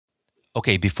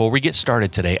Okay, before we get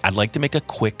started today, I'd like to make a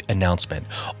quick announcement.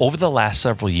 Over the last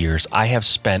several years, I have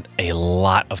spent a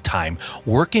lot of time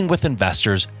working with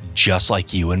investors just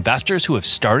like you, investors who have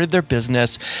started their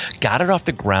business, got it off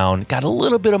the ground, got a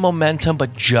little bit of momentum,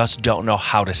 but just don't know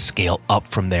how to scale up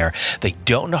from there. They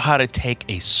don't know how to take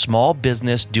a small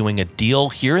business doing a deal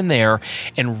here and there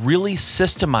and really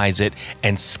systemize it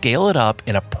and scale it up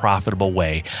in a profitable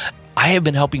way. I have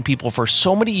been helping people for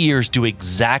so many years do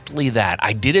exactly that.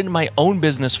 I did it in my own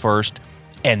business first,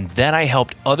 and then I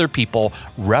helped other people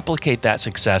replicate that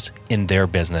success in their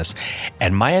business.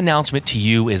 And my announcement to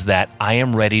you is that I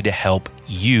am ready to help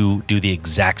you do the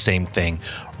exact same thing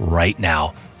right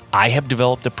now. I have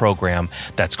developed a program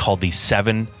that's called the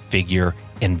 7-Figure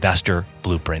Investor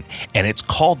Blueprint, and it's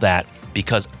called that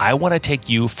because I want to take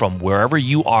you from wherever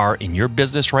you are in your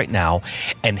business right now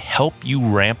and help you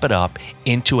ramp it up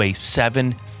into a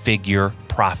 7-figure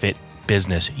profit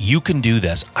business. You can do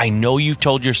this. I know you've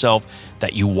told yourself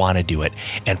that you want to do it,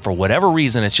 and for whatever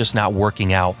reason, it's just not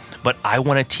working out, but I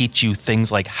want to teach you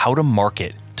things like how to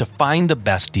market, to find the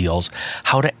best deals,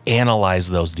 how to analyze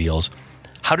those deals,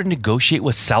 how to negotiate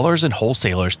with sellers and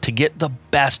wholesalers to get the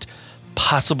best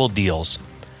possible deals,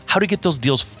 how to get those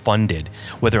deals funded,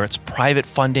 whether it's private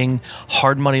funding,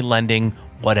 hard money lending,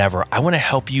 whatever. I want to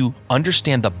help you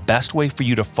understand the best way for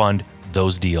you to fund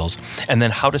those deals, and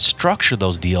then how to structure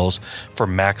those deals for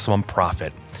maximum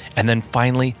profit. And then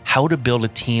finally, how to build a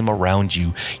team around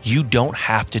you. You don't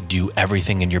have to do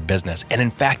everything in your business. And in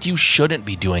fact, you shouldn't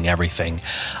be doing everything.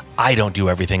 I don't do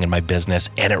everything in my business,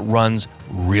 and it runs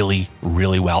really,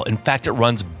 really well. In fact, it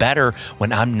runs better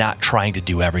when I'm not trying to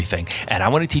do everything. And I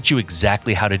want to teach you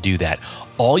exactly how to do that.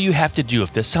 All you have to do,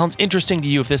 if this sounds interesting to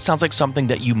you, if this sounds like something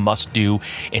that you must do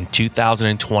in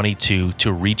 2022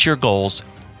 to reach your goals,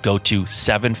 go to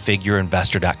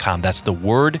 7figureinvestor.com. That's the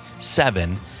word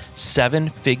 7,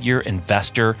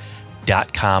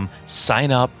 7figureinvestor.com.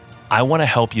 Sign up. I want to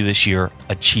help you this year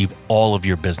achieve all of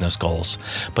your business goals,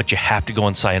 but you have to go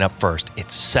and sign up first.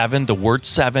 It's 7, the word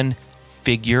 7,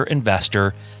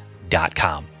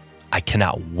 figureinvestor.com. I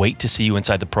cannot wait to see you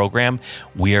inside the program.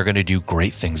 We are going to do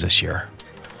great things this year.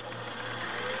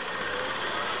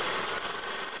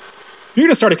 You're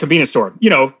going to start a convenience store,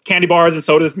 candy bars and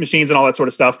soda machines and all that sort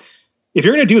of stuff. If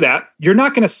you're going to do that, you're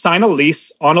not going to sign a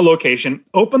lease on a location,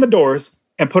 open the doors,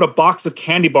 and put a box of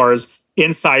candy bars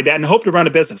inside that and hope to run a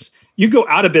business. You go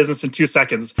out of business in 2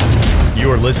 seconds.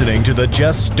 You're listening to the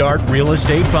Just Start Real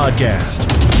Estate Podcast.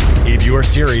 If you're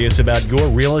serious about your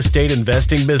real estate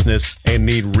investing business and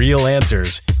need real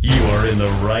answers, you are in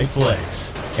the right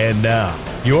place. And now,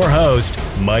 your host,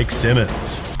 Mike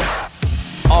Simmons.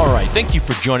 All right. Thank you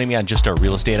for joining me on Just Start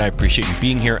Real Estate. I appreciate you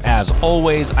being here as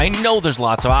always. I know there's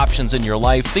lots of options in your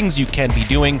life, things you can be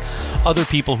doing, other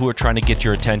people who are trying to get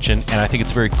your attention, and I think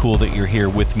it's very cool that you're here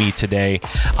with me today.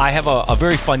 I have a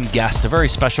very fun guest, a very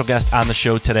special guest on the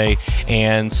show today,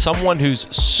 and someone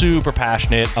who's super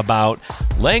passionate about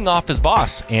laying off his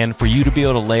boss, and for you to be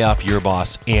able to lay off your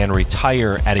boss and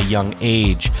retire at a young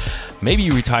age. Maybe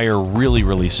you retire really,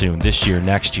 really soon, this year,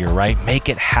 next year, right? Make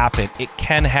it happen. It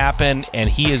can happen, and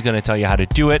he is going to tell you how to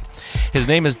do it. His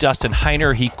name is Dustin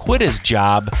Heiner. He quit his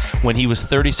job when he was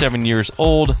 37 years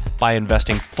old by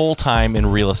investing full-time in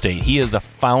real estate. He is the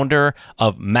founder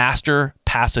of Master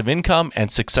Passive Income and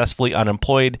Successfully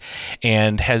Unemployed,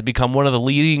 and has become one of the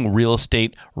leading real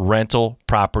estate rental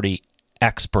property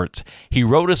experts. He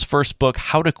wrote his first book,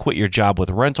 How to Quit Your Job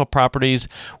with Rental Properties,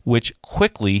 which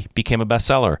quickly became a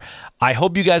bestseller. I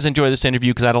hope you guys enjoy this interview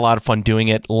because I had a lot of fun doing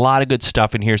it. A lot of good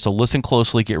stuff in here, so listen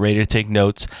closely, get ready to take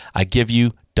notes. I give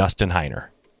you Dustin Heiner.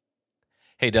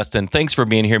 Hey, Dustin, thanks for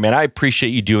being here, man. I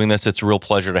appreciate you doing this. It's a real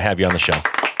pleasure to have you on the show.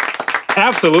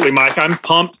 Absolutely, Mike. I'm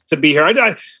pumped to be here.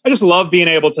 I just love being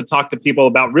able to talk to people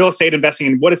about real estate investing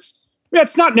and what it's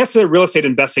not necessarily real estate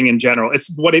investing in general.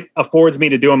 It's what it affords me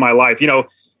to do in my life.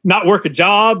 Not work a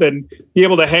job and be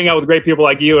able to hang out with great people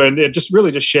like you and just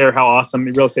share how awesome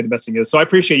real estate investing is. So I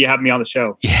appreciate you having me on the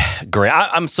show. Yeah, great.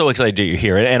 I'm so excited that you're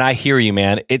here. And I hear you,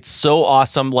 man. It's so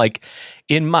awesome. Like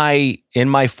in my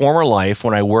former life,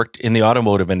 when I worked in the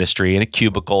automotive industry in a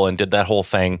cubicle and did that whole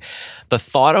thing, the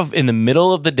thought of in the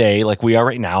middle of the day, like we are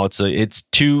right now, it's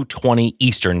 2:20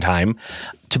 Eastern time,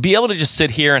 to be able to just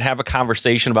sit here and have a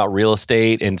conversation about real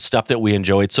estate and stuff that we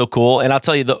enjoy, it's so cool. And I'll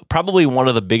tell you, probably one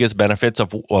of the biggest benefits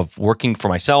of working for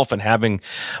myself and having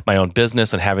my own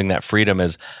business and having that freedom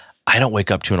is I don't wake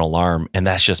up to an alarm, and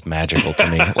that's just magical to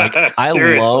me. Like, I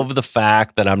love the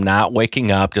fact that I'm not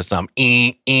waking up to some,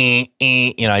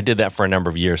 I did that for a number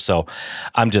of years. So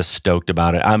I'm just stoked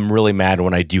about it. I'm really mad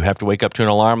when I do have to wake up to an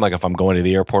alarm, like if I'm going to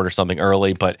the airport or something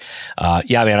early. But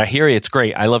yeah, man, I hear you. It's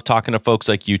great. I love talking to folks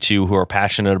like you two who are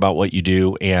passionate about what you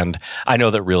do. And I know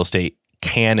that real estate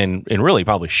can and really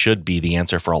probably should be the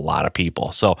answer for a lot of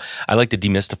people. So I like to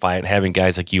demystify it, and having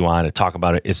guys like you on to talk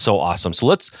about it is so awesome. So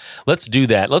let's do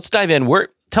that. Let's dive in.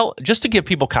 Just to give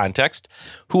people context,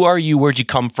 who are you? Where'd you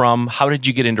come from? How did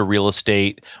you get into real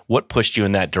estate? What pushed you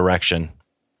in that direction?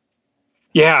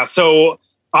 Yeah, so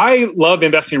I love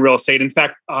investing in real estate. In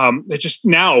fact, just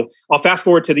now, I'll fast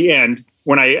forward to the end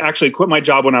when I actually quit my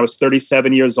job when I was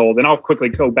 37 years old. And I'll quickly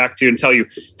go back to and tell you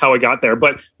how I got there.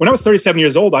 But when I was 37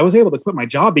 years old, I was able to quit my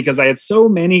job because I had so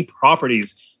many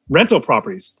rental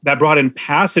properties that brought in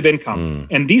passive income.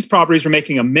 And these properties were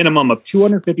making a minimum of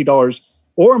 $250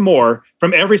 or more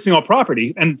from every single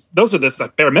property. And those are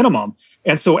the bare minimum.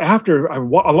 And so after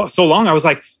so long, I was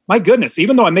like, my goodness,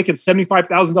 even though I'm making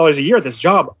 $75,000 a year at this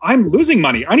job, I'm losing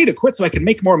money. I need to quit so I can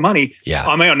make more money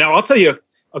on my own. Now, I'll tell you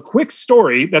a quick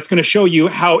story that's going to show you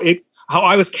how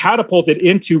I was catapulted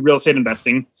into real estate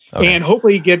investing, and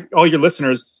hopefully get all your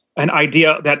listeners an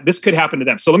idea that this could happen to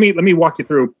them. So let me walk you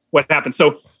through what happened.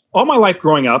 So all my life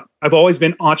growing up, I've always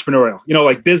been entrepreneurial,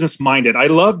 like business minded. I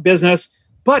love business,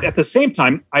 but at the same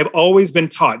time, I've always been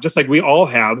taught, just like we all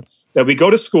have, that we go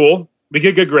to school, we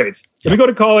get good grades. Then we go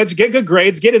to college, get good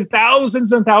grades, get in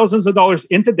thousands and thousands of dollars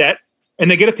into debt, and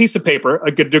they get a piece of paper,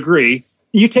 a good degree.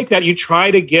 You take that, you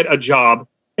try to get a job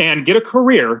and get a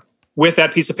career with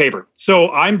that piece of paper.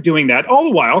 So I'm doing that all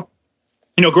the while.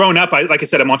 Growing up, like I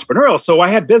said, I'm entrepreneurial. So I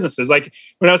had businesses. Like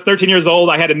when I was 13 years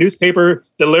old, I had a newspaper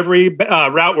delivery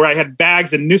route where I had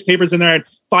bags and newspapers in there at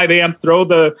 5 a.m., throw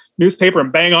the newspaper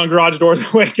and bang on garage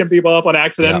doors, waking people up on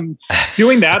accident,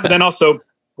 doing that. But then also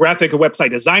graphic and website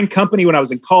design company when I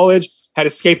was in college, had a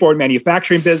skateboard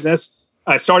manufacturing business.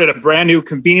 I started a brand new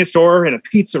convenience store and a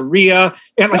pizzeria.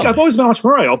 And I've always been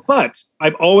entrepreneurial, but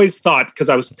I've always thought, because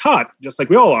I was taught, just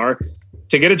like we all are,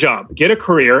 to get a job, get a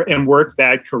career, and work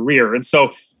that career. And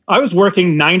so I was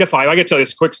working 9 to 5. I got to tell you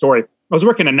this quick story. I was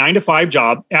working a 9 to 5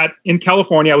 job in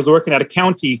California. I was working at a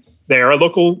county there, a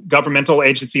local governmental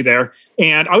agency there.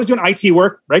 And I was doing IT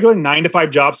work, regular 9 to 5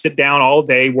 job, sit down all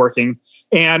day working.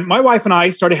 And my wife and I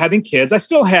started having kids. I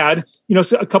still had,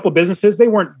 a couple of businesses. They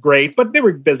weren't great, but they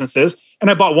were businesses.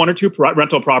 And I bought 1 or 2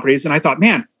 rental properties. And I thought,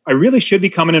 man, I really should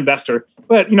become an investor.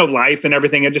 But, life and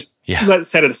everything, I just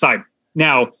set it aside.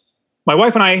 Now, my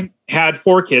wife and I had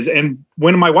 4 kids. And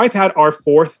when my wife had our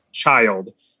 4th child,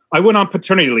 I went on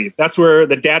paternity leave. That's where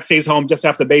the dad stays home just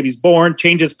after the baby's born,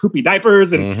 changes poopy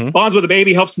diapers and bonds with the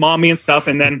baby, helps mommy and stuff,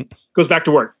 and then goes back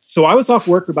to work. So I was off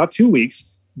work for about 2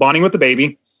 weeks, bonding with the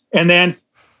baby. And then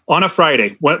on a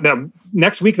Friday, the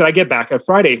next week that I get back, at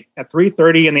Friday at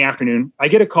 3:30 in the afternoon, I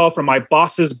get a call from my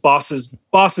boss's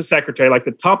secretary, like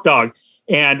the top dog.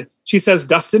 And she says,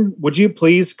 Dustin, would you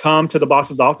please come to the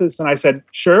boss's office? And I said,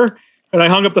 sure. And I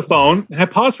hung up the phone and I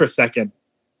paused for a second.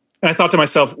 And I thought to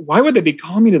myself, why would they be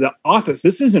calling me to the office?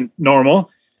 This isn't normal.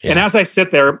 Yeah. And as I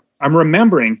sit there, I'm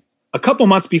remembering a couple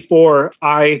months before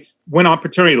I went on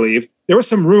paternity leave, there were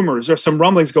some rumors or some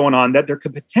rumblings going on that there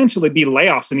could potentially be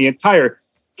layoffs in the entire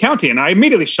county. And I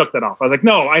immediately shook that off. I was like,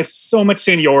 no, I have so much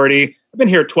seniority. I've been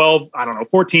here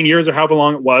 14 years or however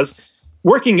long it was.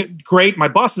 Working great. My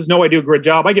bosses know I do a great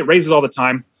job. I get raises all the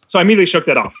time. So I immediately shook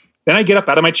that off. Then I get up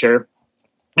out of my chair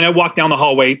and I walk down the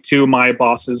hallway to my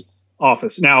boss's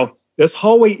office. Now, this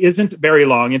hallway isn't very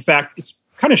long. In fact, it's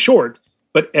kind of short,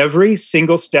 but every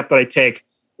single step that I take,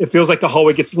 it feels like the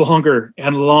hallway gets longer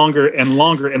and longer and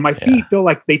longer. And my feet feel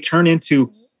like they turn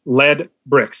into lead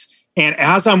bricks. And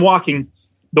as I'm walking,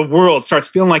 the world starts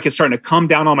feeling like it's starting to come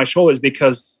down on my shoulders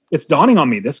because it's dawning on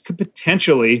me. This could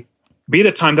potentially be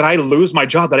the time that I lose my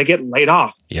job, that I get laid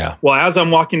off. Yeah. Well, as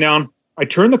I'm walking down, I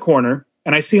turn the corner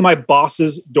and I see my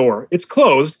boss's door. It's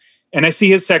closed. And I see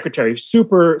his secretary,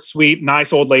 super sweet,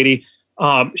 nice old lady.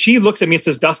 She looks at me and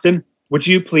says, Dustin, would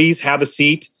you please have a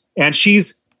seat? And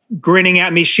she's grinning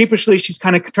at me sheepishly. She's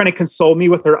kind of trying to console me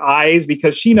with her eyes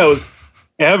because she knows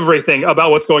everything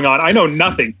about what's going on. I know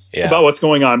nothing about what's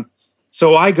going on.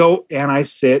 So I go and I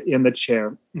sit in the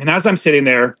chair. And as I'm sitting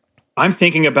there, I'm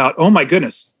thinking about, oh my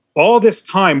goodness, all this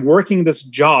time working this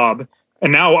job.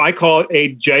 And now I call it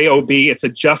a JOB. It's a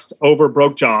just over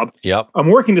broke job. Yep. I'm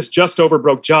working this just over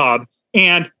broke job.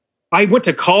 And I went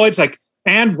to college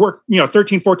and worked,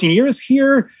 13, 14 years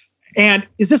here. And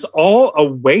is this all a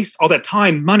waste? All that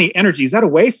time, money, energy, is that a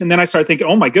waste? And then I started thinking,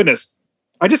 oh my goodness,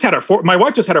 my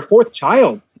wife just had her fourth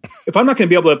child. If I'm not going to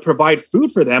be able to provide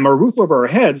food for them or a roof over our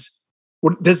heads,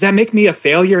 does that make me a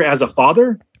failure as a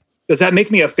father? Does that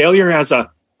make me a failure as a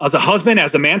husband,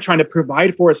 as a man trying to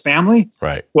provide for his family?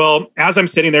 Right. Well, as I'm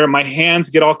sitting there, my hands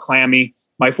get all clammy.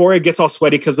 My forehead gets all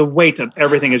sweaty because the weight of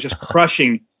everything is just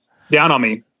crushing down on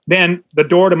me. Then the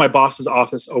door to my boss's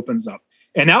office opens up.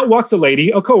 And out walks a lady,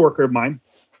 a coworker of mine,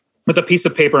 with a piece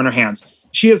of paper in her hands.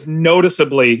 She is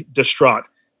noticeably distraught,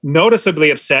 noticeably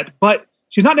upset, but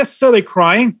she's not necessarily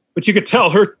crying, but you could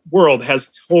tell her world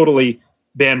has totally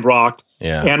been rocked.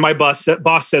 Yeah. And my boss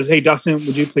says, "Hey, Dustin,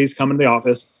 would you please come into the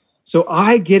office?" So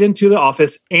I get into the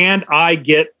office and I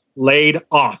get laid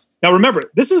off. Now, remember,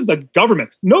 this is the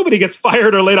government. Nobody gets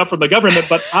fired or laid off from the government,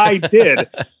 but I did.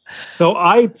 So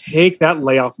I take that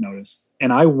layoff notice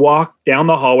and I walk down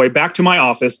the hallway back to my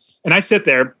office and I sit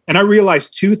there and I realize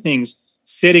two things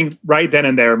sitting right then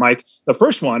and there, Mike. The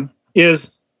first one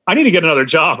is I need to get another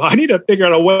job. I need to figure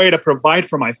out a way to provide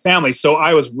for my family. So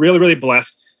I was really, really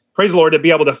blessed, praise the Lord, to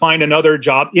be able to find another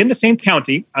job in the same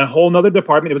county, a whole nother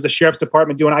department. It was the sheriff's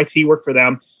department doing IT work for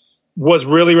them. Was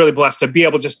really, really blessed to be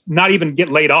able to just not even get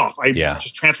laid off. I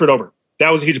just transferred over.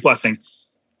 That was a huge blessing.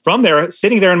 From there,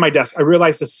 sitting there in my desk, I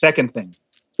realized the second thing.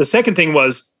 The second thing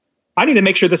was I need to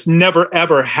make sure this never,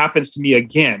 ever happens to me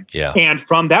again. Yeah. And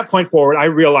from that point forward, I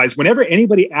realized whenever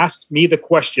anybody asked me the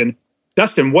question,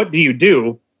 "Dustin, what do you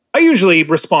do?" I usually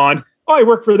respond, "Oh, I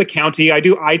work for the county. I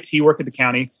do IT work at the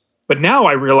county." But now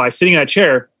I realize sitting in that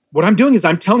chair, what I'm doing is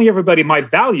I'm telling everybody my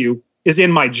value is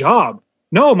in my job.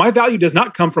 No, my value does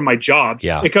not come from my job.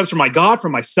 Yeah. It comes from my God,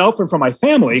 from myself, and from my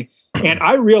family. And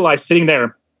I realized sitting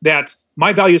there that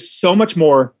my value is so much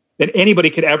more than anybody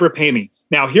could ever pay me.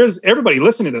 Now, here's everybody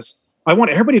listening to this. I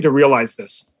want everybody to realize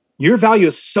this. Your value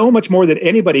is so much more than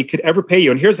anybody could ever pay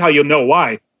you. And here's how you'll know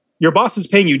why. Your boss is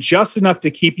paying you just enough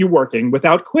to keep you working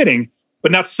without quitting,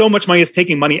 but not so much money as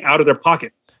taking money out of their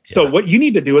pocket. So what you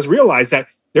need to do is realize that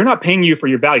they're not paying you for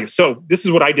your value. So this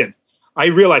is what I did. I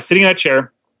realized sitting in that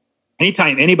chair,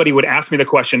 anytime anybody would ask me the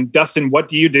question, "Dustin, what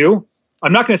do you do?"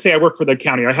 I'm not going to say I work for the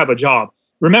county. I have a job.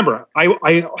 Remember,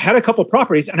 I had a couple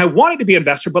properties and I wanted to be an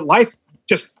investor, but life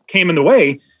just came in the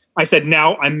way. I said,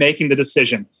 now I'm making the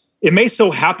decision. It may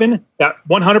so happen that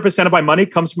 100% of my money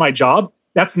comes from my job.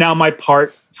 That's now my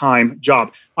part-time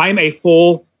job. I'm a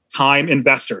full-time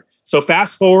investor. So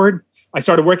fast forward, I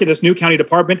started working at this new county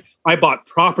department. I bought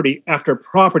property after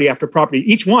property after property,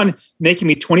 each one making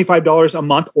me $25 a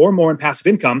month or more in passive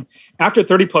income. After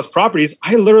 30 plus properties,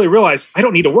 I literally realized I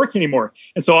don't need to work anymore.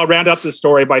 And so I'll round up the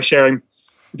story by sharing.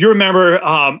 If you remember,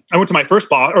 I went to my first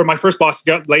boss, or my first boss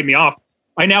laid me off.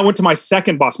 I now went to my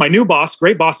second boss, my new boss,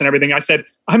 great boss and everything. I said,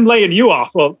 "I'm laying you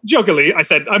off." Well, jokingly, I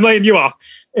said, "I'm laying you off."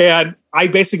 And I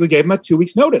basically gave him a 2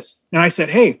 weeks notice. And I said,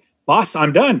 "Hey, boss,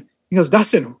 I'm done." He goes,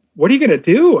 "Dustin, what are you going to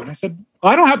do?" And I said,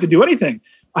 "I don't have to do anything.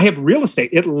 I have real estate.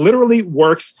 It literally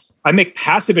works. I make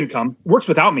passive income, works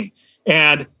without me."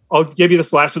 And I'll give you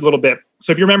this last little bit.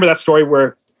 So if you remember that story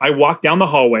where I walked down the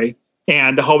hallway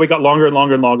and the hallway got longer and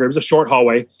longer and longer. It was a short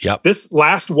hallway. Yep. This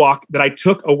last walk that I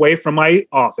took away from my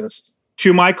office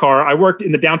to my car, I worked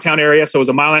in the downtown area, so it was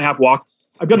a 1.5 mile walk.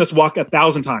 I've done this walk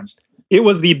 1,000 times. It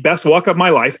was the best walk of my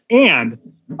life. And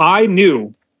I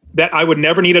knew that I would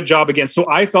never need a job again. So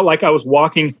I felt like I was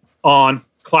walking on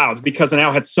clouds because I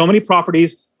now had so many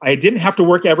properties. I didn't have to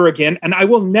work ever again. And I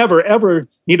will never, ever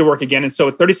need to work again. And so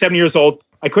at 37 years old,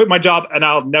 I quit my job and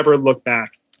I'll never look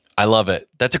back. I love it.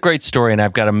 That's a great story, and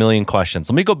I've got a million questions.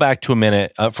 Let me go back to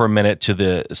for a minute to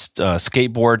the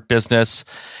skateboard business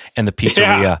and the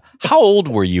pizzeria. Yeah. How old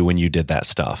were you when you did that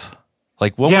stuff?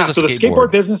 Like, what was the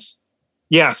skateboard business?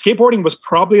 Yeah, skateboarding was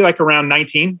probably like around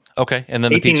 19. Okay, and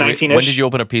then 18, the pizzeria. 19-ish. When did you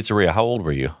open a pizzeria? How old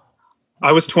were you?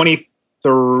 I was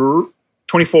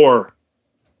 24,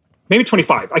 maybe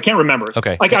 25. I can't remember.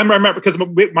 Okay. Like I remember because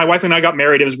my wife and I got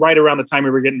married. It was right around the time we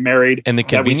were getting married. And the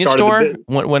convenience store?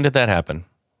 When did that happen?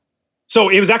 So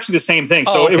it was actually the same thing.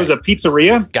 So okay. It was a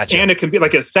pizzeria. Gotcha. And it could be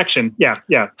like a section. Yeah.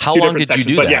 How long did you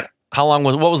do that? Yeah. How long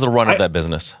what was the run of that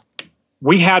business?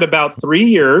 We had about 3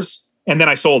 years and then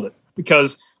I sold it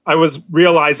because I was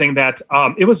realizing that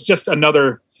it was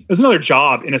another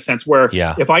job in a sense where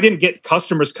if I didn't get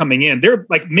customers coming in, they're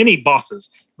like mini bosses.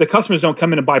 The customers don't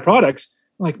come in and buy products.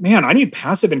 I'm like, man, I need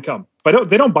passive income. If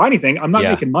they don't buy anything, I'm not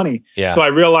making money. Yeah. So I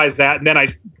realized that. And then I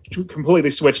completely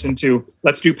switched into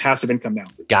let's do passive income now.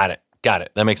 Got it.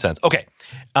 That makes sense. Okay.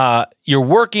 You're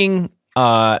working,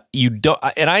 you don't,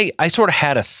 and I sort of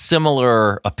had a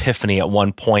similar epiphany at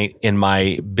one point in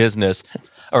my business,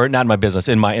 or not in my business,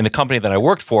 in the company that I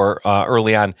worked for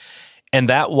early on. And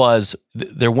that was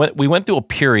we went through a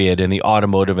period in the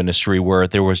automotive industry where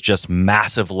there was just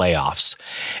massive layoffs.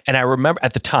 And I remember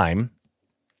at the time,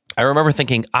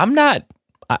 thinking,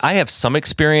 I have some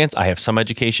experience, I have some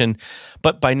education,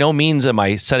 but by no means am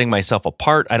I setting myself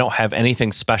apart. I don't have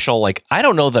anything special. Like, I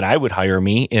don't know that I would hire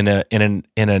me in an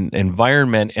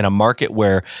environment, in a market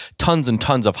where tons and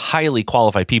tons of highly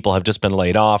qualified people have just been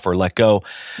laid off or let go.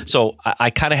 So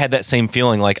I kind of had that same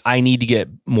feeling, like I need to get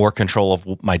more control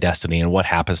of my destiny and what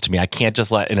happens to me. I can't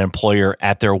just let an employer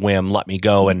at their whim let me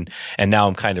go and now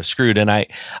I'm kind of screwed. And I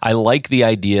like the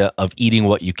idea of eating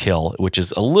what you kill, which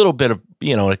is a little bit of,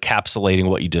 encapsulating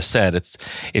what you just said.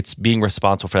 It's being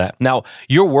responsible for that. Now,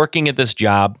 you're working at this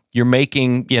job, you're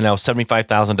making,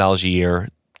 $75,000 a year,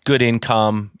 good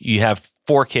income, you have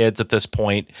 4 kids at this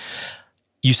point.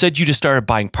 You said you just started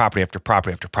buying property after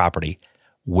property after property.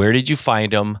 Where did you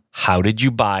find them? How did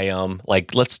you buy them?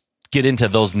 Like, let's get into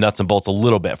those nuts and bolts a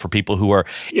little bit for people who are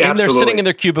they're sitting in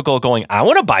their cubicle going, I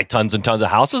want to buy tons and tons of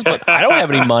houses, but I don't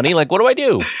have any money. Like, what do I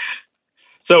do?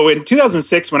 So in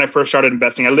 2006, when I first started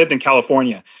investing, I lived in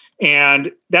California.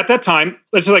 And at that time,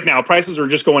 just like now, prices were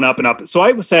just going up and up. So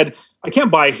I said, I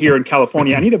can't buy here in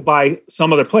California. I need to buy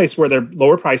some other place where they're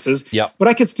lower prices, but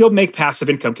I could still make passive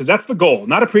income, because that's the goal,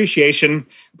 not appreciation.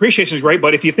 Appreciation is great,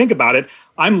 but if you think about it,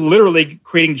 I'm literally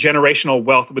creating generational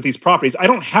wealth with these properties. I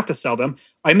don't have to sell them.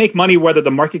 I make money whether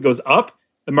the market goes up,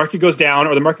 the market goes down,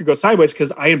 or the market goes sideways,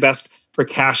 because I invest for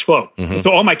cash flow. Mm-hmm.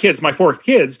 So all my kids, my 4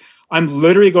 kids, I'm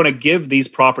literally going to give these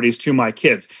properties to my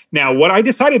kids. Now, what I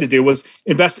decided to do was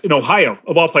invest in Ohio,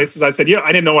 of all places. I said,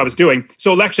 I didn't know what I was doing.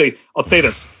 So actually, I'll say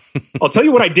this. I'll tell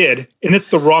you what I did, and it's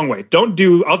the wrong way. I'll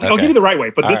give you the right way,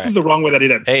 but this is the wrong way that I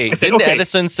did. Hey, I said,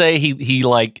 Edison say he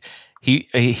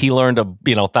learned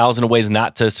 1,000 ways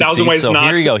not to succeed. So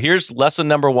here you go. Here's lesson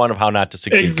number 1 of how not to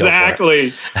succeed.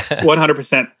 Exactly.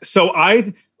 100%. So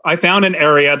I found an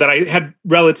area that I had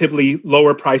relatively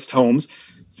lower priced homes,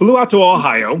 flew out to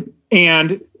Ohio,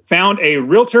 and found a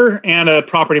realtor and a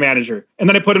property manager. And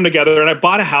then I put them together and I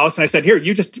bought a house and I said, here,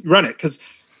 you just run it.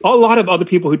 Because a lot of other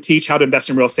people who teach how to invest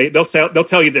in real estate, they'll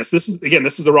tell you this. This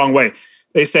is the wrong way.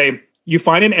 They say, you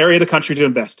find an area of the country to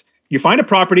invest. You find a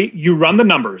property, you run the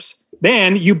numbers.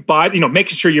 Then you buy,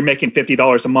 making sure you're making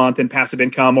 $50 a month in passive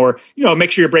income, or,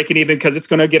 make sure you're breaking even because it's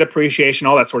going to get appreciation,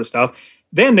 all that sort of stuff.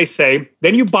 Then they say,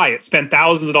 then you buy it, spend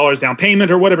thousands of dollars down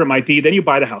payment or whatever it might be. Then you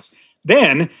buy the house.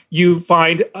 Then you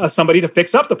find somebody to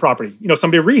fix up the property,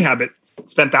 somebody to rehab it,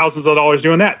 spend thousands of dollars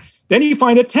doing that. Then you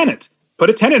find a tenant, put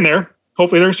a tenant in there.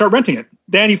 Hopefully they're going to start renting it.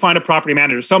 Then you find a property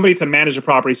manager, somebody to manage the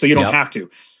property so you don't have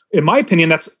to. In my opinion,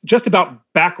 that's just about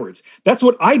backwards. That's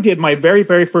what I did my very,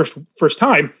 very first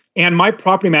time. And my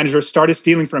property manager started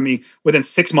stealing from me within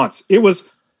 6 months. It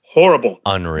was horrible.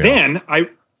 Unreal. Then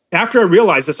after I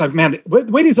realized this, the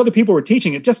way these other people were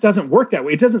teaching, it just doesn't work that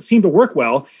way. It doesn't seem to work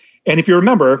well. And if you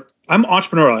remember, I'm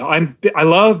entrepreneurial. I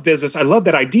love business. I love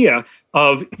that idea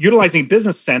of utilizing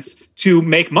business sense to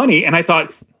make money. And I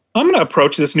thought, I'm going to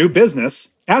approach this new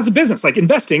business as a business, like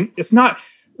investing. It's not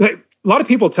like a lot of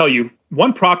people tell you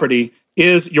one property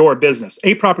is your business.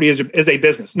 A property is a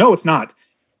business. No, it's not.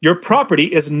 Your property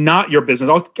is not your business.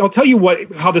 I'll tell you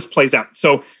how this plays out.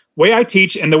 So way I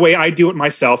teach and the way I do it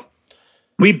myself,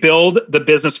 we build the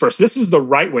business first. This is the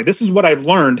right way. This is what I've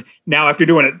learned now after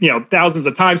doing it, thousands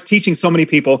of times, teaching so many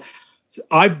people.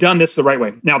 I've done this the right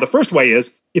way. Now, the first way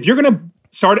is if you're going to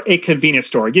start a convenience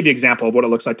store, I'll give you an example of what it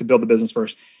looks like to build the business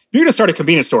first. If you're going to start a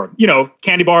convenience store,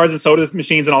 candy bars and soda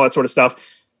machines and all that sort of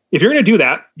stuff. If you're going to do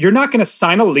that, you're not going to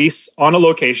sign a lease on a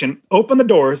location, open the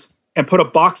doors, and put a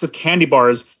box of candy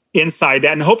bars inside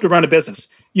that and hope to run a business.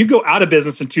 You go out of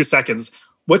business in 2 seconds.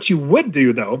 What you would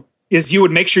do, though, is you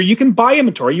would make sure you can buy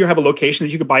inventory. You have a location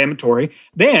that you could buy inventory.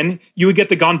 Then you would get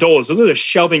the gondolas. Those are the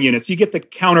shelving units. You get the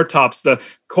countertops, the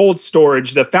cold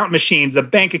storage, the fountain machines, the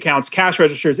bank accounts, cash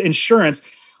registers, insurance,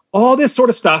 all this sort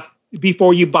of stuff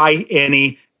before you buy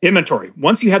any inventory.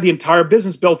 Once you have the entire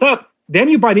business built up, then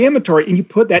you buy the inventory and you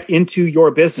put that into your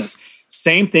business.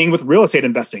 Same thing with real estate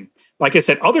investing. Like I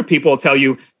said, other people will tell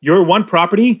you your one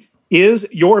property is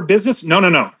your business.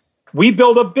 No. We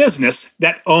build a business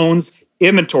that owns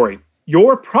inventory.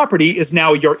 Your property is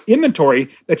now your inventory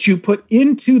that you put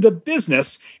into the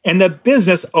business, and the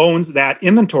business owns that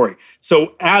inventory.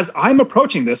 So as I'm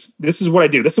approaching this is what I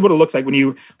do. This is what it looks like when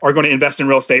you are going to invest in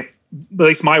real estate, at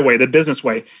least my way, the business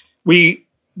way. We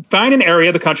find an area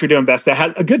of the country to invest that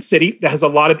has a good city that has a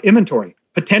lot of inventory,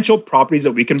 potential properties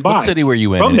that we can buy. What city were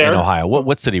you in Ohio?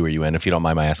 What city were you in, if you don't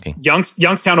mind my asking?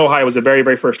 Youngstown, Ohio was the very,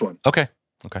 very first one. Okay.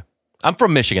 I'm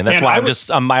from Michigan. That's why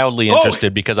I'm mildly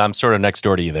interested because I'm sort of next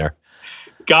door to you there.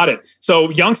 Got it. So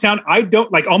Youngstown, I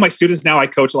don't like all my students now. I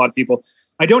coach a lot of people.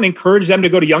 I don't encourage them to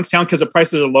go to Youngstown because the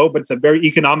prices are low, but it's a very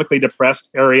economically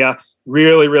depressed area,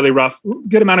 really, really rough,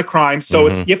 good amount of crime. So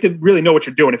you have to really know what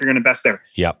you're doing if you're going to invest there.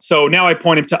 Yeah. So now I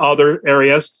point them to other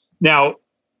areas. Now,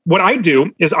 what I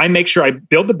do is I make sure I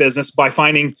build the business by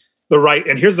finding the right,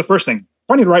 and here's the first thing,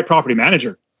 finding the right property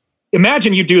manager.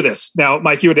 Imagine you do this. Now,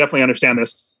 Mike, you would definitely understand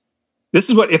this. This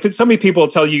is what, if it's so many people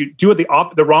tell you, do it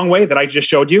the wrong way that I just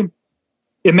showed you.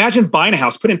 Imagine buying a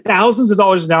house, putting thousands of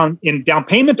dollars down in down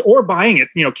payment or buying it,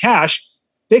 cash,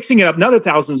 fixing it up another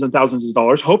thousands and thousands of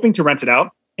dollars, hoping to rent it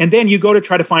out. And then you go to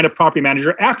try to find a property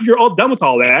manager after you're all done with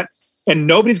all that. And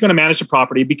nobody's going to manage the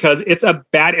property because it's a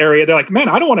bad area. They're like, man,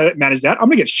 I don't want to manage that. I'm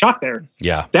going to get shot there.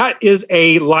 Yeah. That is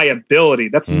a liability.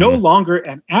 That's no longer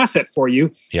an asset for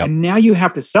you. Yep. And now you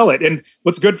have to sell it. And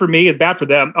what's good for me is bad for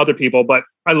them, other people. But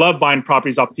I love buying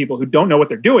properties off people who don't know what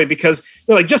they're doing because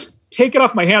they're like, just take it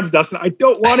off my hands, Dustin. I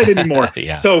don't want it anymore.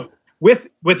 Yeah. So with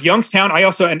Youngstown, I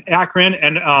also, in Akron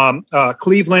and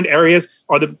Cleveland areas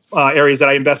are the areas that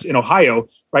I invest in Ohio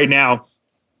right now.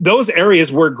 Those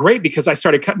areas were great because I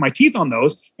started cutting my teeth on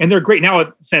those, and they're great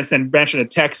now since then branching to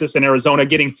Texas and Arizona,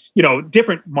 getting,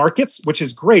 different markets, which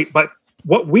is great. But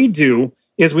what we do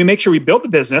is we make sure we build the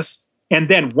business. And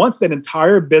then once that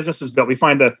entire business is built, we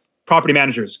find the property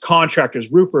managers,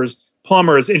 contractors, roofers,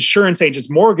 plumbers, insurance agents,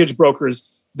 mortgage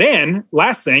brokers. Then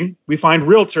last thing, we find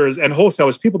realtors and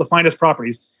wholesalers, people to find us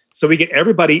properties. So we get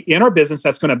everybody in our business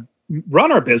that's going to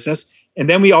run our business. And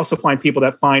then we also find people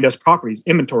that find us properties,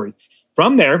 inventory.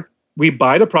 From there, we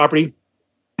buy the property,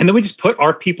 and then we just put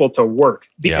our people to work,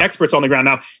 the experts on the ground.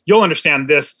 Now, you'll understand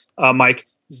this, Mike.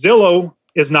 Zillow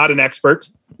is not an expert.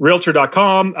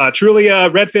 Realtor.com,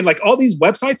 Trulia, Redfin, like all these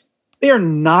websites, they are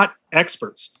not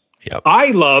experts. Yep. I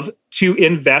love to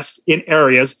invest in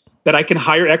areas that I can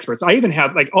hire experts. I even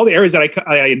have like all the areas that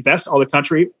I invest all the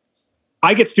country.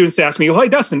 I get students to ask me, hey,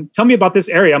 Dustin, tell me about this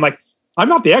area. I'm like, I'm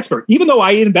not the expert. Even though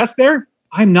I invest there,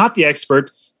 I'm not the expert.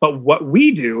 But what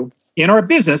we do in our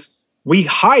business, we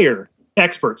hire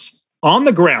experts on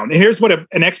the ground. And here's what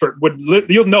an expert would,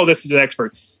 you'll know this is an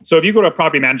expert. So if you go to a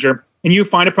property manager and you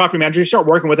find a property manager, you start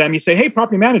working with them, you say, hey,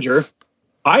 property manager,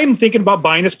 I'm thinking about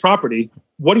buying this property.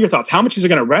 What are your thoughts? How much is it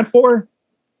going to rent for?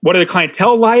 What are the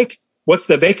clientele like? What's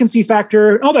the vacancy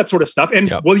factor? All that sort of stuff. And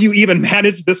will you even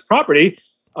manage this property?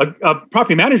 A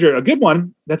property manager, a good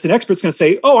one, that's an expert, is going to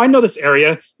say, oh, I know this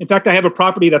area. In fact, I have a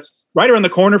property that's right around the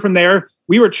corner from there.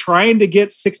 We were trying to get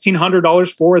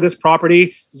 $1,600 for this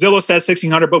property. Zillow says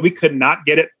 $1,600, but we could not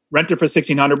get it rented for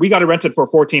 $1,600. We got it rented for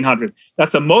 $1,400.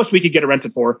 That's the most we could get it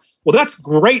rented for. Well, that's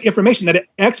great information that an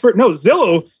expert knows.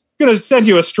 Zillow going to send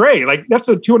you astray. Like that's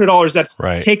a $200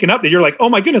 that's taken up that you're like, oh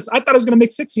my goodness, I thought I was going to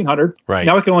make $1,600. Right.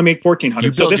 Now I can only make $1,400.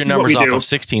 You build your numbers off of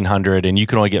 $1,600 and you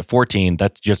can only get 14.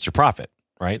 That's just your profit.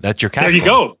 Right. That's your cash flow. There you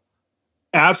go.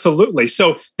 Absolutely.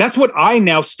 So that's what I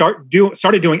now started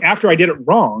doing after I did it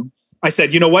wrong. I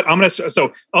said, you know what,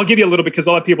 so I'll give you a little bit because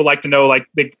a lot of people like to know like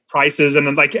the prices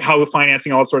and like how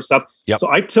financing, all that sort of stuff. Yep.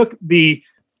 So I took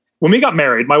when we got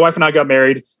married, my wife and I got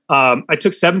married, I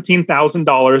took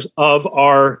 $17,000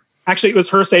 of actually it was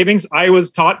her savings. I was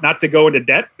taught not to go into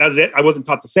debt. That's it. I wasn't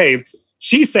taught to save.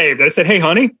 She saved. I said, hey,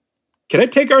 honey, can I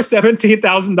take our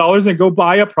 $17,000 and go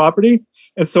buy a property?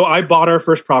 And so I bought our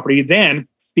first property. Then,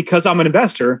 because I'm an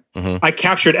investor, I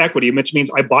captured equity, which means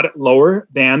I bought it lower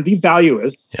than the value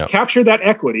is, captured that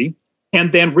equity,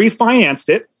 and then refinanced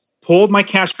it, pulled my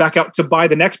cash back out to buy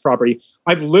the next property.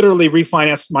 I've literally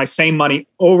refinanced my same money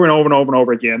over and over and over and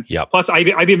over again. Yep. Plus,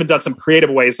 I've even done some creative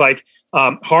ways like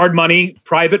hard money,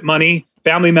 private money,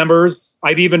 family members.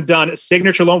 I've even done a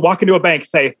signature loan. Walk into a bank and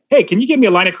say, hey, can you give me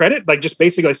a line of credit? Like just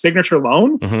basically a signature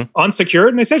loan, unsecured.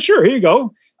 And they said, sure, here you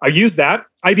go. I used that.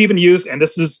 I've even used, and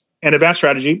this is an advanced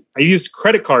strategy, I used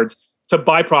credit cards to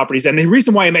buy properties. And the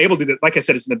reason why I'm able to do that, like I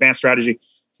said, it's an advanced strategy.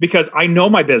 It's because I know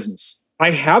my business.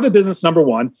 I have a business, number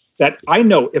one, that I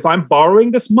know if I'm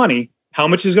borrowing this money, how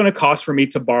much is going to cost for me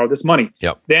to borrow this money.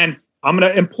 Then I'm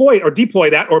going to employ or deploy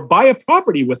that or buy a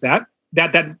property with that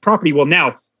property will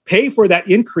now pay for that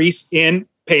increase in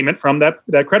payment from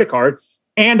that credit card,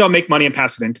 and I'll make money in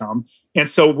passive income. And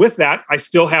so with that, I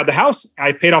still have the house,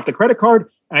 I paid off the credit card,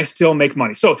 and I still make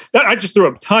money. So that I just threw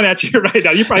a ton at you right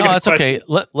now. You probably got questions.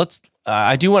 Okay. Let's.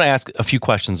 I do want to ask a few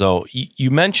questions though.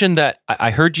 You mentioned that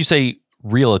I heard you say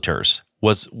realtors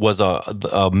was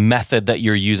a method that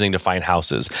you're using to find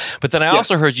houses, but then I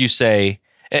also heard you say,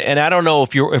 and I don't know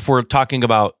if we're talking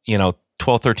about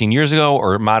 12, 13 years ago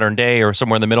or modern day or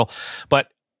somewhere in the middle,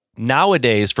 but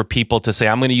nowadays for people to say,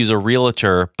 I'm going to use a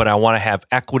realtor, but I want to have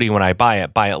equity when I buy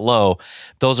it low,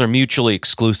 those are mutually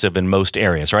exclusive in most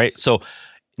areas, right? So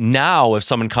now if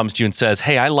someone comes to you and says,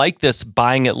 hey, I like this,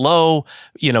 buying it low,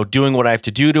 doing what I have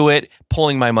to do to it,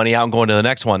 pulling my money out and going to the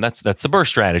next one, that's the burst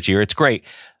strategy, or it's great.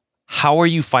 How are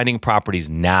you finding properties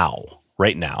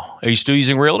right now? Are you still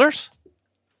using realtors?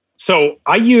 So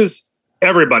I use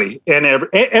everybody and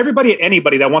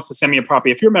anybody that wants to send me a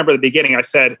property. If you remember at the beginning, I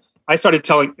said, I started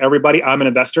telling everybody I'm an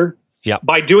investor. Yeah.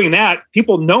 By doing that,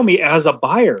 people know me as a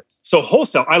buyer. So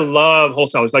wholesale, I love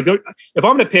wholesalers. Like if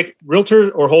I'm going to pick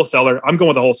realtor or wholesaler, I'm going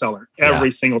with a wholesaler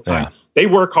every single time. Yeah. They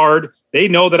work hard. They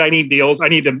know that I need deals. I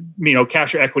need to,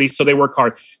 capture equity. So they work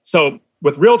hard. So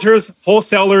with realtors,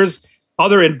 wholesalers,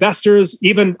 other investors,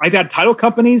 even I've had title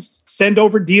companies send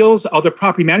over deals, other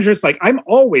property managers. Like I'm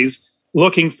always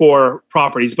looking for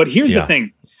properties. But here's the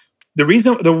thing. The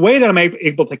way that I'm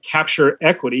able to capture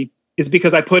equity is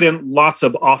because I put in lots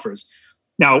of offers.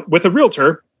 Now, with a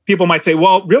realtor, people might say,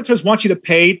 well, realtors want you to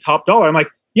pay top dollar. I'm like,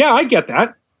 yeah, I get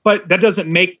that. But that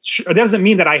doesn't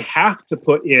mean that I have to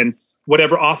put in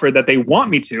whatever offer that they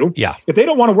want me to. Yeah. If they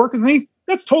don't want to work with me,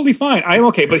 that's totally fine. I'm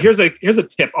okay. But here's a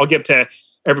tip I'll give to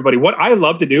everybody. What I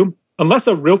love to do, unless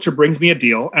a realtor brings me a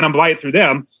deal and I'm buying it through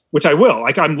them, which I will,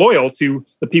 like I'm loyal to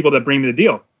the people that bring me the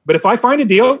deal. But if I find a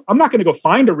deal, I'm not going to go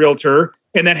find a realtor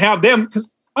and then have them,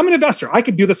 because I'm an investor. I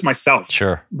could do this myself.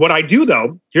 Sure. What I do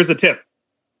though, here's a tip.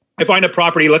 I find a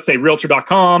property, let's say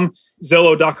realtor.com,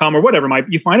 Zillow.com, or whatever,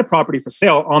 you find a property for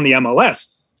sale on the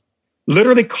MLS.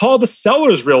 Literally call the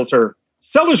seller's realtor.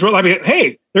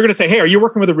 Hey, they're going to say, hey, are you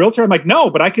working with a realtor? I'm like, no,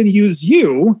 but I can use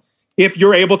you if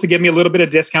you're able to give me a little bit of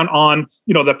discount on,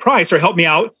 the price, or help me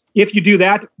out if you do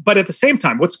that. But at the same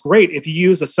time, what's great if you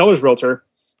use a seller's realtor,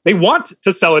 they want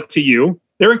to sell it to you.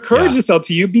 They're encouraged to sell it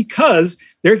to you because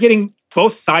they're getting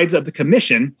both sides of the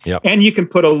commission. Yep. And you can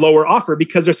put a lower offer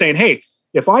because they're saying, hey,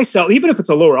 if I sell, even if it's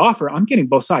a lower offer, I'm getting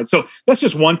both sides. So that's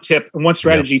just one tip and one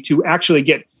strategy to actually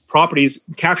get properties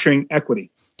capturing equity.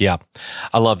 Yeah,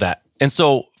 I love that. And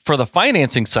so for the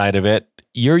financing side of it,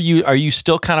 are you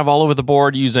still kind of all over the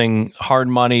board using hard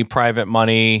money, private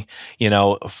money? I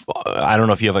don't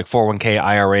know if you have like 401k,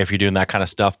 IRA, if you're doing that kind of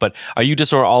stuff, but are you just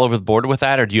sort of all over the board with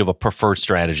that, or do you have a preferred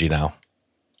strategy now?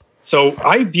 So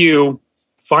I view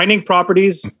finding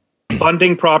properties,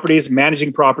 funding properties,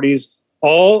 managing properties,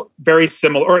 all very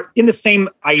similar, or in the same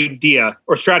idea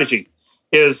or strategy.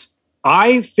 Is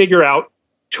I figure out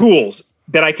tools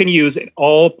that I can use in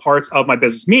all parts of my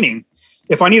business. Meaning,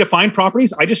 if I need to find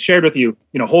properties, I just shared with you,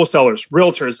 wholesalers,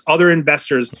 realtors, other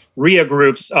investors, RIA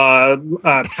groups,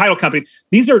 title companies.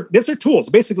 These are tools,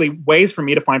 basically ways for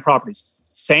me to find properties.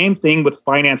 Same thing with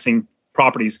financing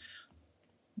properties,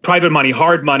 private money,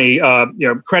 hard money,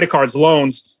 credit cards,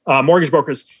 loans, mortgage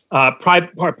brokers,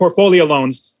 private portfolio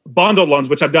loans, bundled loans,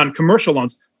 which I've done, commercial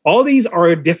loans. All these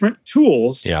are different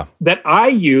tools that I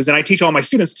use, and I teach all my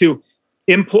students to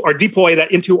deploy that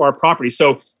into our property.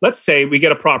 So let's say we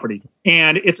get a property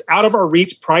and it's out of our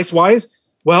reach price-wise.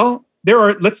 Well, there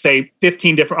are, let's say,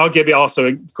 15 different, I'll give you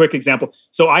also a quick example.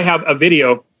 So I have a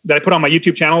video that I put on my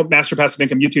YouTube channel, Master Passive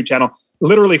Income YouTube channel,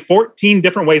 literally 14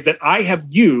 different ways that I have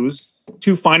used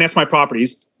to finance my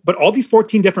properties. But all these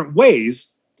 14 different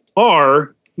ways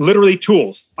are literally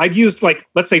tools. I've used, like,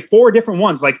 let's say 4 different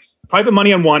ones, like private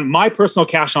money on one, my personal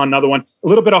cash on another one, a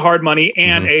little bit of hard money,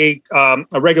 and a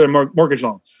regular mortgage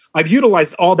loan. I've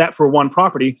utilized all that for one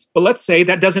property, but let's say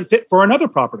that doesn't fit for another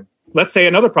property. Let's say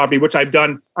another property, which I've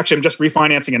done, actually, I'm just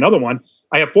refinancing another one.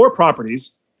 I have 4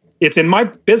 properties. It's in my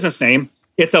business name.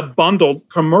 It's a bundled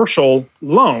commercial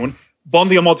loan,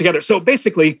 bundling them all together. So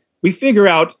basically, we figure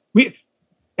out,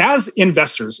 as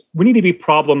investors, we need to be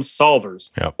problem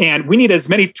solvers. Yep. And we need as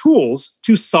many tools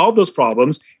to solve those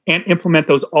problems and implement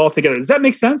those all together. Does that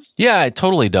make sense? Yeah, it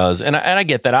totally does. And I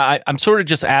get that. I'm sort of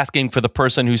just asking for the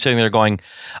person who's sitting there going,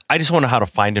 I just want to know how to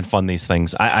find and fund these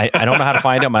things. I don't know how to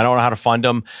find them. I don't know how to fund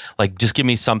them. Like, just give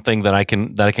me something that I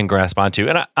can grasp onto.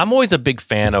 And I'm always a big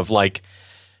fan of, like,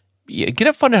 get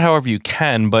it funded however you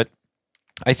can. But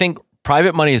I think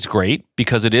private money is great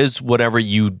because it is whatever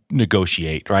you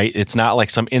negotiate, right? It's not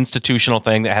like some institutional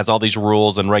thing that has all these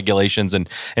rules and regulations and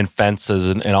fences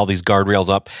and all these guardrails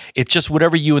up. It's just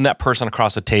whatever you and that person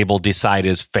across the table decide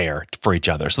is fair for each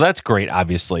other. So that's great,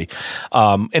 obviously.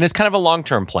 And it's kind of a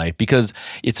long-term play because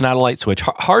it's not a light switch.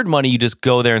 Hard money, you just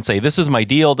go there and say, this is my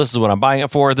deal. This is what I'm buying it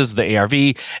for. This is the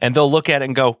ARV. And they'll look at it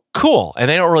and go, cool. And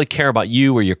they don't really care about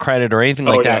you or your credit or anything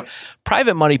like that.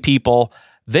 Private money people,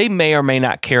 they may or may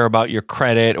not care about your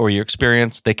credit or your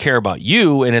experience. They care about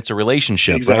you, and it's a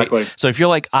relationship, exactly. Right? So if you're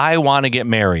like, I want to get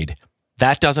married,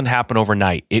 that doesn't happen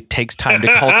overnight. It takes time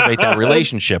to cultivate that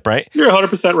relationship, right? You're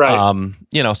 100%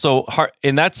 right. So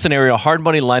in that scenario, hard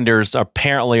money lenders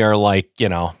apparently are like,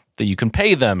 that you can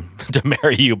pay them to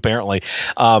marry you, apparently.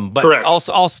 But Correct.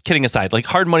 all kidding aside, like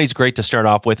hard money is great to start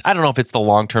off with. I don't know if it's the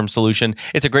long-term solution.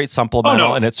 It's a great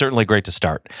supplemental, and it's certainly great to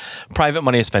start. Private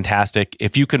money is fantastic.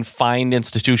 If you can find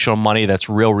institutional money that's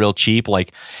real cheap,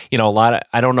 like,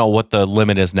 I don't know what the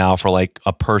limit is now for like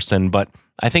a person, but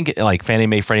I think like Fannie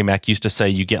Mae, Freddie Mac used to say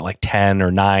you get like 10 or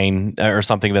 9 or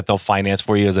something that they'll finance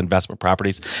for you as investment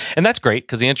properties. And that's great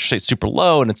because the interest rate's super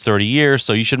low and it's 30 years.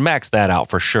 So you should max that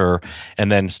out for sure.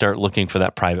 And then start looking for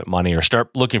that private money or start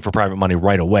looking for private money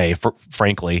right away.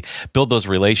 Frankly, build those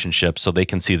relationships so they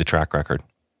can see the track record.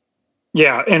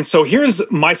 Yeah. And so here's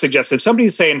my suggestion. If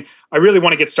somebody's saying, I really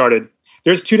want to get started,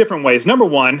 there's 2 different ways. Number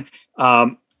one,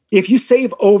 if you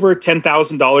save over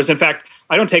 $10,000, in fact,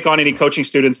 I don't take on any coaching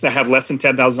students that have less than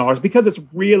 $10,000 because it's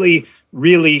really,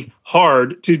 really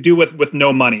hard to do with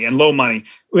no money and low money.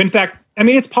 In fact, I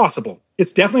mean, it's possible.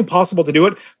 It's definitely possible to do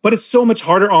it, but it's so much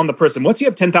harder on the person. Once you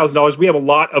have $10,000, we have a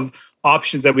lot of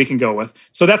options that we can go with.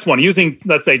 So that's one, using,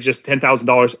 let's say, just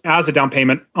 $10,000 as a down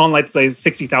payment on, let's say, a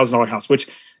 $60,000 house, which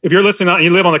if you're listening and you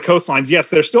live on the coastlines, yes,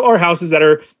 there still are houses that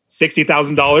are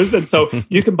 $60,000. And so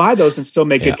you can buy those and still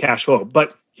make good cash flow.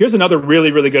 But here's another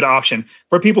really, really good option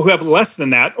for people who have less than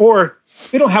that, or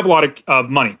they don't have a lot of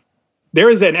money. There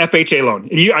is an FHA loan.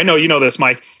 And I know you know this,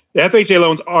 Mike. The FHA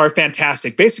loans are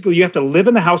fantastic. Basically, you have to live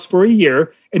in the house for a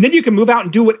year, and then you can move out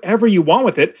and do whatever you want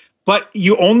with it. But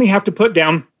you only have to put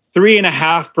down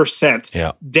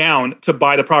 3.5% down to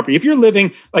buy the property. If you're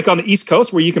living like on the East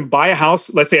Coast where you can buy a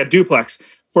house, let's say a duplex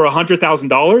for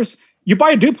 $100,000, you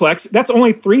buy a duplex, that's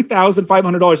only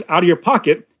 $3,500 out of your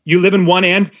pocket. You live in one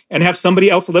end and have somebody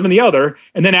else live in the other.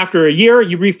 And then after a year,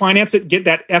 you refinance it, get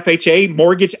that FHA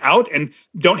mortgage out and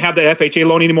don't have the FHA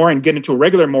loan anymore and get into a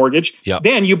regular mortgage. Yep.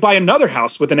 Then you buy another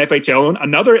house with an FHA loan,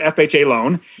 another FHA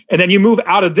loan, and then you move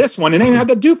out of this one and then you have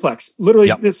the duplex.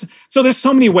 Literally this. So there's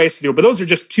so many ways to do it, but those are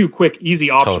just 2 quick,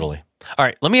 easy options. Totally. All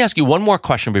right, let me ask you one more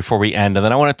question before we end, and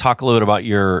then I want to talk a little bit about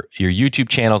your YouTube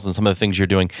channels and some of the things you're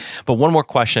doing. But one more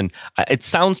question. It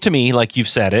sounds to me like you've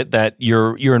said it, that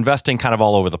you're investing kind of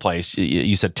all over the place.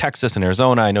 You said Texas and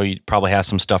Arizona. I know you probably have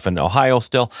some stuff in Ohio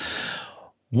still.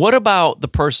 What about the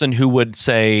person who would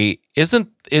say, doesn't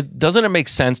it make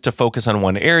sense to focus on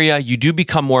one area? You do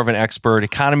become more of an expert,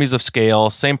 economies of scale,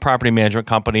 same property management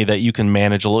company that you can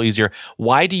manage a little easier.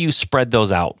 Why do you spread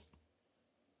those out?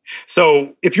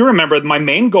 So if you remember, my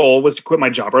main goal was to quit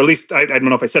my job, or at least I don't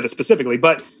know if I said it specifically,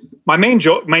 but my main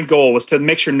goal was to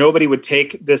make sure nobody would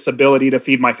take this ability to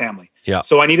feed my family. Yeah.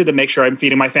 So I needed to make sure I'm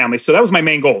feeding my family. So that was my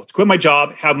main goal, to quit my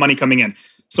job, have money coming in.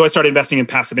 So I started investing in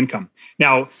passive income.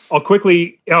 Now, I'll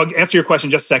answer your question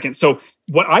in just a second. So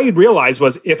what I realized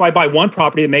was if I buy one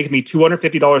property and make me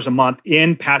 $250 a month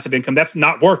in passive income, that's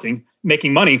not working,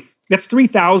 making money. That's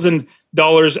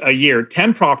 $3,000 a year.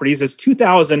 10 properties is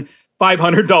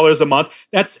 $2,500 a month.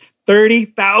 That's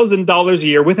 $30,000 a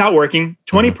year without working.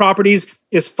 20 properties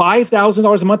is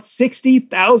 $5,000 a month,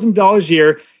 $60,000 a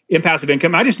year in passive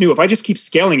income. I just knew if I just keep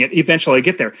scaling it, eventually I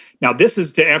get there. Now, this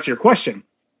is to answer your question.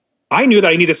 I knew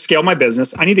that I need to scale my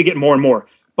business. I need to get more and more.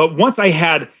 But once I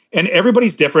had, and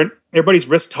everybody's different, everybody's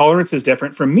risk tolerance is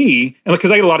different. For me, and because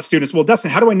I get a lot of students, well,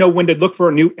 Dustin, how do I know when to look for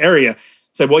a new area? I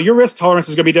said, well, your risk tolerance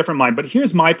is going to be different than mine. But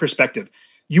here's my perspective.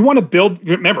 You want to build,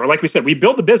 remember, like we said, we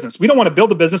build the business. We don't want to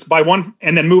build the business, buy one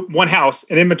and then move one house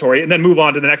and inventory and then move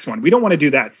on to the next one. We don't want to do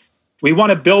that. We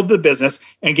want to build the business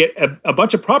and get a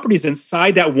bunch of properties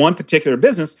inside that one particular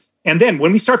business. And then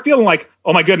when we start feeling like,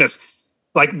 oh my goodness,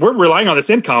 like we're relying on this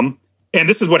income, and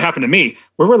this is what happened to me.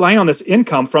 We're relying on this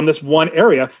income from this one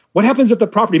area. What happens if the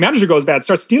property manager goes bad,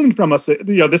 starts stealing from us,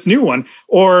 this new one,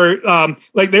 or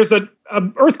like there's a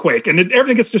earthquake and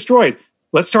everything gets destroyed?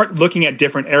 Let's start looking at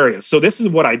different areas. So this is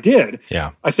what I did.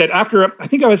 Yeah. I said, after, I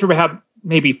think I was going to have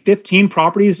maybe 15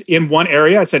 properties in one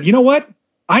area. I said, you know what?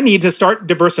 I need to start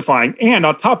diversifying. And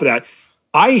on top of that,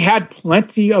 I had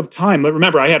plenty of time.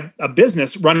 Remember, I had a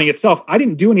business running itself. I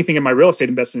didn't do anything in my real estate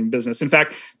investing business. In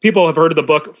fact, people have heard of the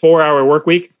book 4-Hour Work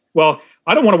Week. Well,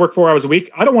 I don't want to work 4 hours a week.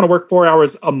 I don't want to work 4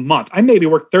 hours a month. I maybe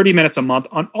work 30 minutes a month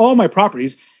on all my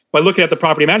properties by looking at the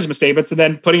property management statements and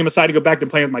then putting them aside to go back to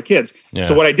playing with my kids. Yeah.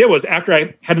 So what I did was, after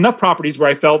I had enough properties where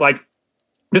I felt like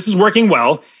this is working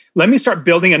well, let me start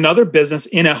building another business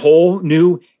in a whole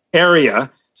new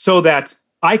area so that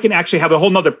I can actually have a whole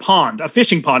nother pond, a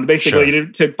fishing pond,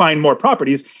 basically, to find more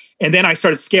properties. And then I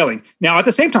started scaling. Now, at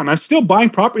the same time, I'm still buying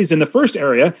properties in the first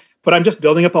area, but I'm just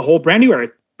building up a whole brand new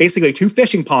area, basically 2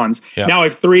 fishing ponds. Yeah. Now I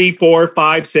have 3, 4,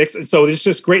 5, 6. And so it's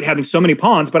just great having so many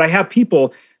ponds, but I have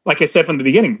people, like I said from the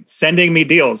beginning, sending me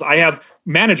deals. I have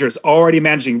managers already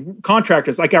managing,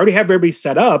 contractors. Like I already have everybody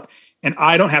set up and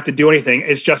I don't have to do anything.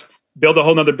 It's just build a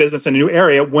whole nother business in a new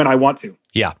area when I want to.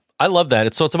 Yeah. I love that.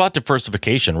 It's about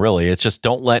diversification, really. It's just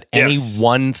don't let any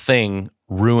one thing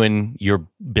ruin your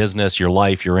business, your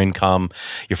life, your income,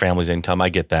 your family's income. I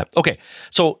get that. Okay.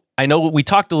 So I know we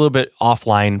talked a little bit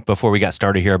offline before we got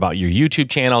started here about your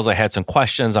YouTube channels. I had some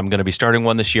questions. I'm going to be starting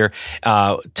one this year.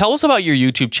 Tell us about your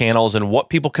YouTube channels and what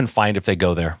people can find if they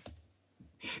go there.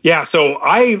 Yeah, so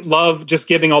I love just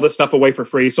giving all this stuff away for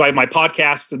free. So I have my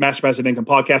podcast, the Master Passive Income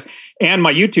podcast, and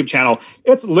my YouTube channel.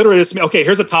 It's literally just, okay,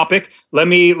 here's a topic. Let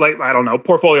me,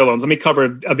 portfolio loans. Let me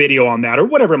cover a video on that or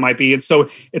whatever it might be. And so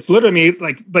it's literally me,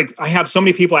 like I have so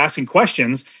many people asking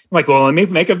questions. I'm like, well, let me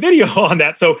make a video on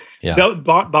that. So the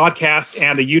podcast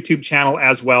and the YouTube channel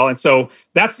as well. And so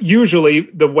that's usually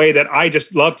the way that I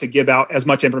just love to give out as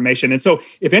much information. And so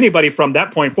if anybody from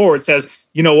that point forward says,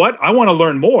 you know what, I want to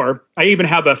learn more, I even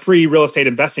have a free real estate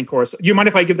investing course. Do you mind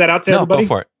if I give that out to everybody? Go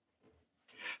for it.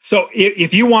 So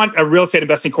if you want a real estate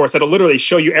investing course that'll literally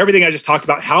show you everything I just talked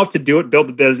about, how to do it, build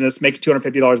the business, make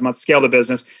 $250 a month, scale the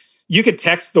business, you could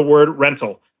text the word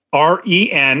rental,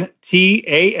 RENTAL,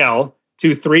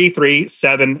 to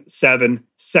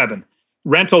 33777.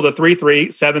 Rental to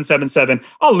 33777.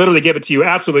 I'll literally give it to you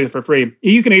absolutely for free.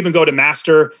 You can even go to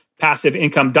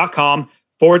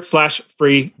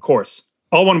masterpassiveincome.com/free course.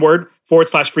 All one word,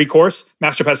 /free course,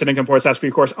 Master Passive Income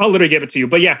 /free course. I'll literally give it to you.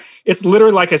 But yeah, it's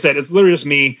literally, like I said, it's literally just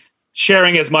me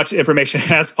sharing as much information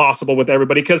as possible with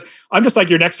everybody because I'm just like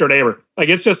your next door neighbor. Like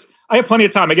it's just, I have plenty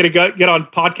of time. I get to get on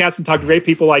podcasts and talk to great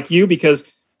people like you because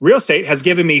real estate has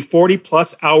given me 40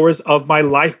 plus hours of my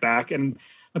life back. And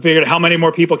I figured how many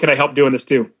more people can I help doing this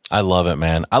too? I love it,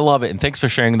 man. I love it. And thanks for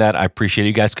sharing that. I appreciate it.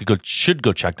 You guys should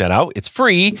go check that out. It's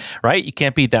free, right? You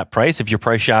can't beat that price. If you're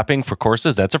price shopping for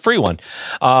courses, that's a free one.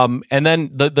 And then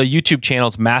the YouTube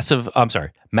channel's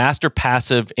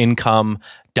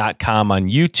masterpassiveincome.com on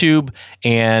YouTube.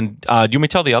 And do you want me to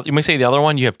tell you may say the other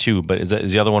one? You have two, but is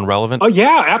the other one relevant? Oh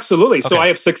yeah, absolutely. Okay. So I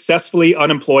have Successfully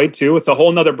Unemployed too. It's a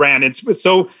whole nother brand. It's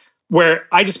so where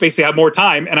I just basically have more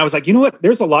time. And I was like, you know what?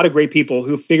 There's a lot of great people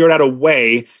who figured out a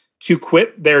way to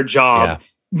quit their job,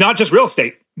 not just real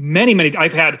estate. Many.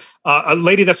 I've had a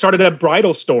lady that started a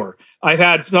bridal store. I've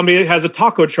had somebody that has a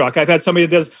taco truck. I've had somebody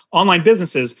that does online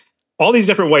businesses. All these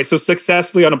different ways. So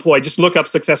Successfully Unemployed. Just look up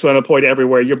Successfully Unemployed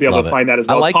everywhere. You'll be able to find that as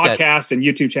well. Like podcast and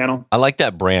YouTube channel. I like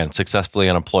that brand, Successfully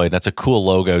Unemployed. That's a cool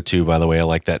logo too, by the way. I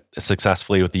like that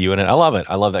Successfully with the U in it. I love it.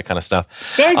 I love that kind of stuff.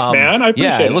 Thanks, man. I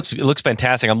appreciate it. It looks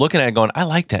fantastic. I'm looking at it going, I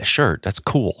like that shirt. That's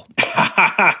cool.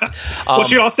 Well,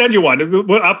 shoot, I'll send you one.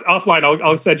 Offline,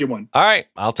 I'll send you one. All right.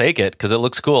 I'll take it because it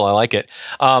looks cool. I like it.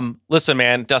 Listen,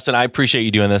 man, Dustin, I appreciate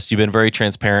you doing this. You've been very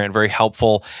transparent, very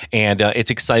helpful. And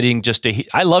it's exciting just to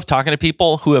I love talking to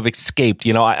people who have escaped.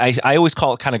 You know, I always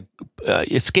call it kind of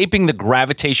escaping the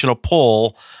gravitational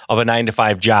pull of a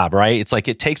 9-to-5 job, right? It's like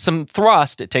it takes some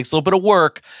thrust. It takes a little bit of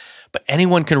work. But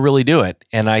anyone can really do it.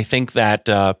 And I think that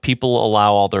people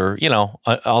allow all their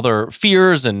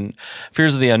fears and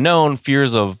fears of the unknown,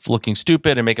 fears of looking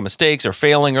stupid and making mistakes or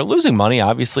failing or losing money,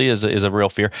 obviously, is a real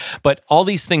fear. But all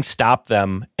these things stop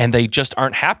them and they just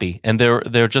aren't happy. And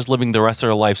they're just living the rest of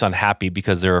their lives unhappy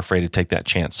because they're afraid to take that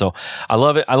chance. So I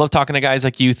love it. I love talking to guys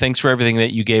like you. Thanks for everything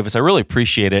that you gave us. I really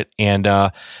appreciate it. And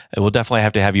we'll definitely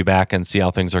have to have you back and see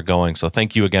how things are going. So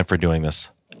thank you again for doing this.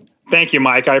 Thank you,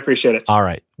 Mike. I appreciate it. All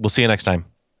right. We'll see you next time.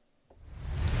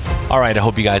 All right. I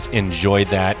hope you guys enjoyed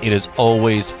that. It is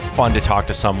always fun to talk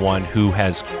to someone who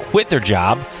has quit their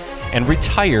job and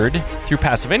retired through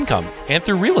passive income and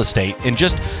through real estate and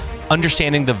just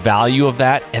understanding the value of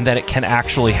that and that it can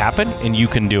actually happen and you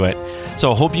can do it.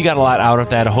 So I hope you got a lot out of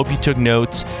that. I hope you took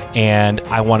notes and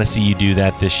I want to see you do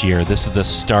that this year. This is the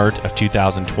start of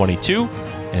 2022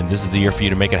 and this is the year for you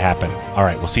to make it happen. All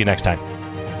right. We'll see you next time.